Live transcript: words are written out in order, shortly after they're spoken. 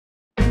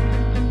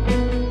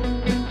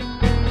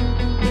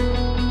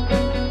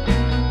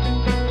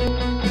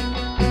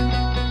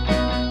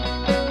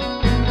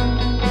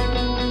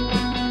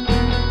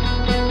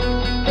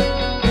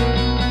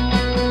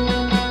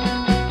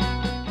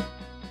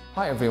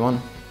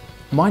everyone,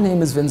 my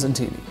name is Vincent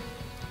Healy.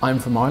 I'm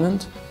from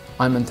Ireland,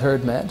 I'm in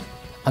 3rd Med,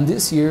 and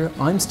this year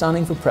I'm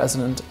standing for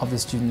President of the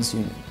Students'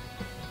 Union.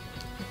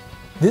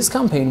 This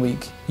campaign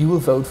week, you will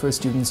vote for a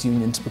Students'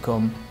 Union to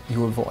become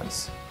your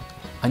voice.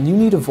 And you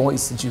need a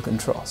voice that you can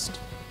trust.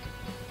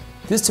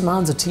 This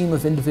demands a team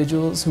of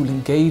individuals who will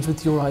engage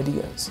with your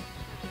ideas,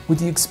 with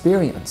the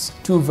experience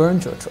to have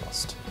earned your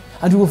trust,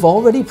 and who have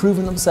already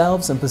proven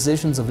themselves in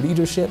positions of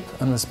leadership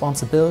and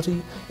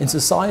responsibility in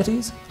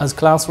societies, as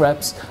class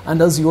reps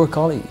and as your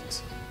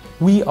colleagues.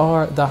 We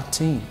are that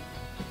team.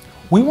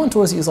 We want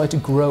RCSI to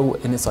grow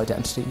in its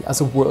identity as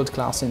a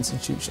world-class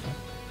institution.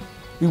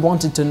 We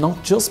want it to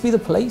not just be the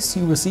place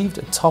you received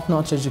a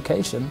top-notch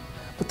education,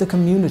 but the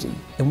community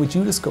in which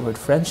you discovered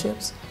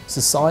friendships,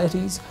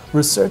 societies,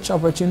 research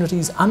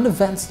opportunities and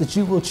events that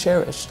you will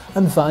cherish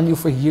and value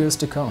for years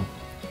to come.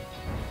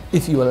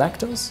 If you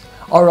elect us,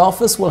 our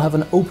office will have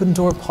an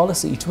open-door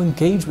policy to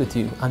engage with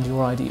you and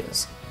your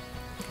ideas.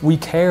 We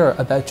care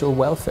about your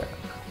welfare.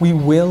 We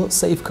will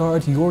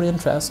safeguard your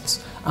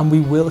interests and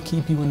we will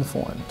keep you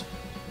informed.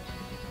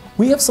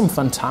 We have some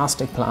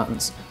fantastic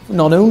plans,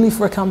 not only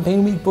for a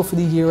campaign week but for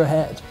the year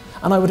ahead,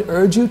 and I would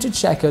urge you to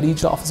check out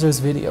each officer's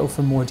video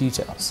for more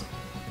details.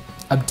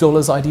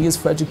 Abdullah's ideas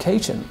for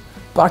education,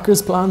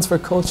 Bakker's plans for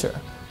culture,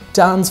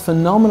 Dan's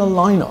phenomenal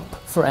lineup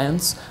for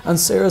ENTS, and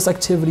Sarah's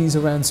activities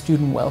around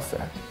student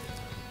welfare.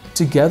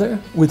 Together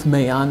with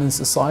Mayanne in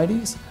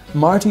societies,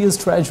 Marty as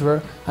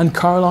treasurer, and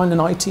Caroline in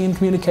IT and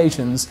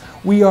communications,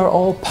 we are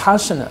all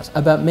passionate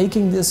about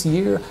making this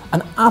year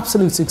an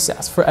absolute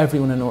success for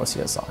everyone in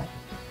RCSI.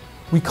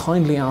 We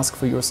kindly ask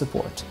for your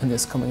support in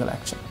this coming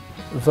election.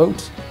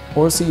 Vote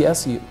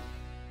RCSU.